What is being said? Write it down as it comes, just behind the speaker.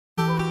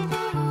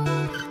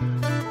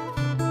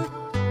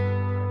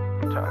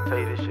tell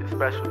you this shit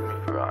special to me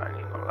for real, I ain't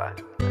even gonna lie.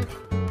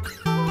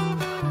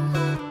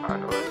 I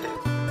know it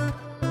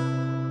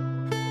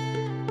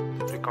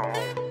is. We come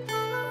home.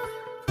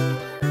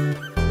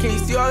 Can you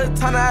see all the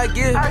time that I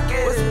give?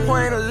 What's the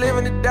point of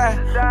living to die?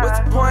 What's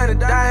the point of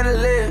dying to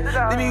live?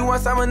 Leave me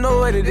once, I'ma know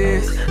what it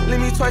is.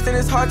 Leave me twice and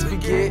it's hard to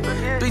forget.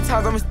 3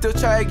 times, I'ma still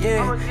try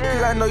again.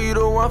 Cause I know you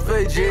the one for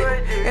legit.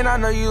 And I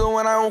know you the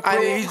one I don't quit. I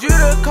need you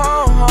to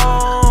come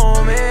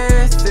home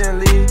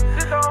instantly.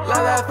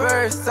 Love at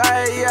first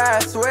sight, yeah,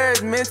 I swear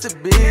it's meant to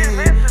be.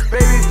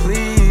 Baby,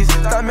 please,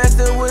 stop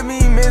messing with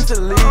me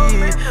mentally.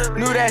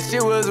 Knew that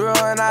shit was real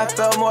and I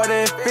felt more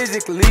than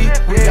physically.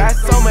 We got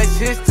so much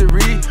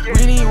history,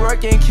 we need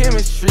work in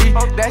chemistry.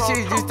 That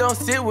shit just don't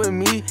sit with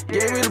me.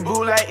 Gave me the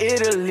boo like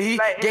Italy,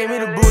 gave me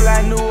the boo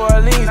like New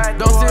Orleans.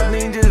 Don't sit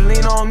lean, just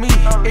lean on me.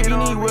 If you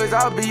need words,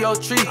 I'll be your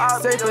tree.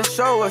 Say for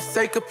sure or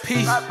sake of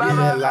peace.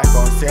 Yeah, like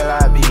on Sail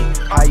I Be.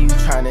 How you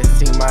tryna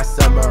sink my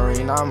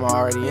submarine? I'm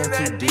already in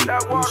too deep.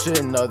 You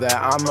should know that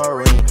I'm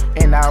marine.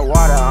 In that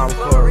water, I'm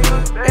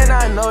chlorine. And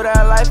I know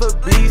that life a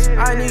beast.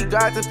 I need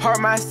God to part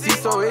my sea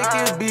so it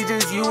can be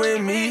just you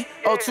and me.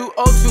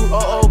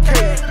 O2global.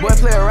 Boy,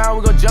 play around,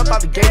 we gon' jump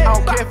out the gate. I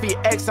don't care for your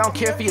ex, I don't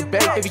care for your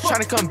babe. If you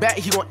tryna come back,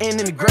 he gon' end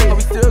in the grave. But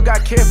we still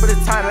got care for the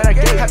time that I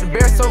gave. Had to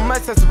bear so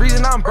much, that's the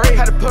reason I'm brave.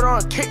 Had to put on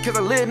a kick cause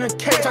I lived in a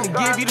cage. Tryna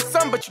give you the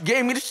sun, but you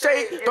gave me the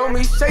shade. Throw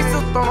me shade,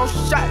 still throw no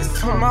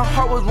shots. My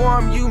heart was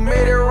warm, you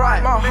made it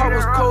right. My heart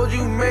was cold,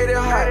 you made it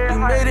hot. You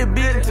made it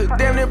beat until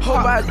damn near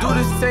pop. I do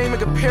the same,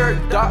 make a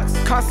paradox.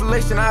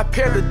 Constellation, I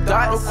pair the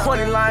dots. No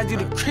corny lines, you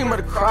the cream of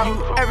the crop. You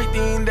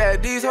everything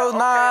that these hoes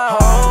not.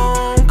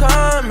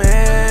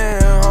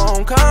 Homecoming,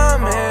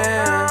 homecoming.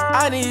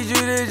 I need you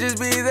to just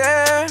be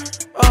there.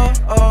 Oh,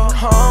 oh,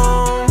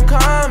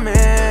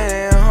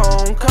 homecoming,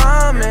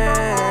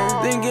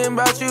 homecoming. Thinking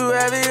about you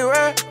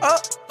everywhere. Oh,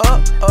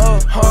 oh, oh,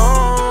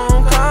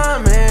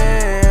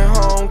 homecoming,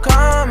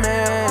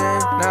 homecoming.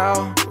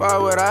 Now, why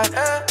would I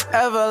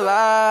ever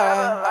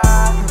lie?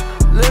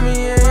 Look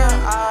me in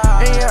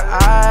your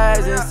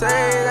eyes and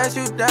say that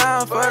you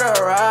down for the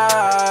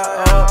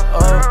ride. Oh,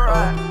 oh,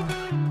 oh.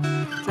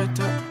 Straight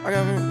up, I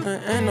got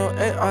ain't no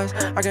ARs.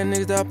 I got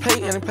niggas that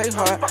play and they play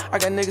hard. I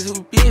got niggas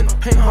who be in the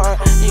paint hard.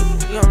 You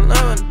don't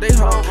love when they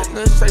hard.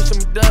 Little shawty show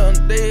me down on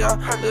the day off.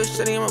 Little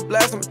shawty, I'ma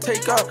blast, I'ma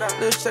take off.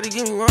 Little shawty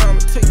give me one, I'ma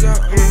take off.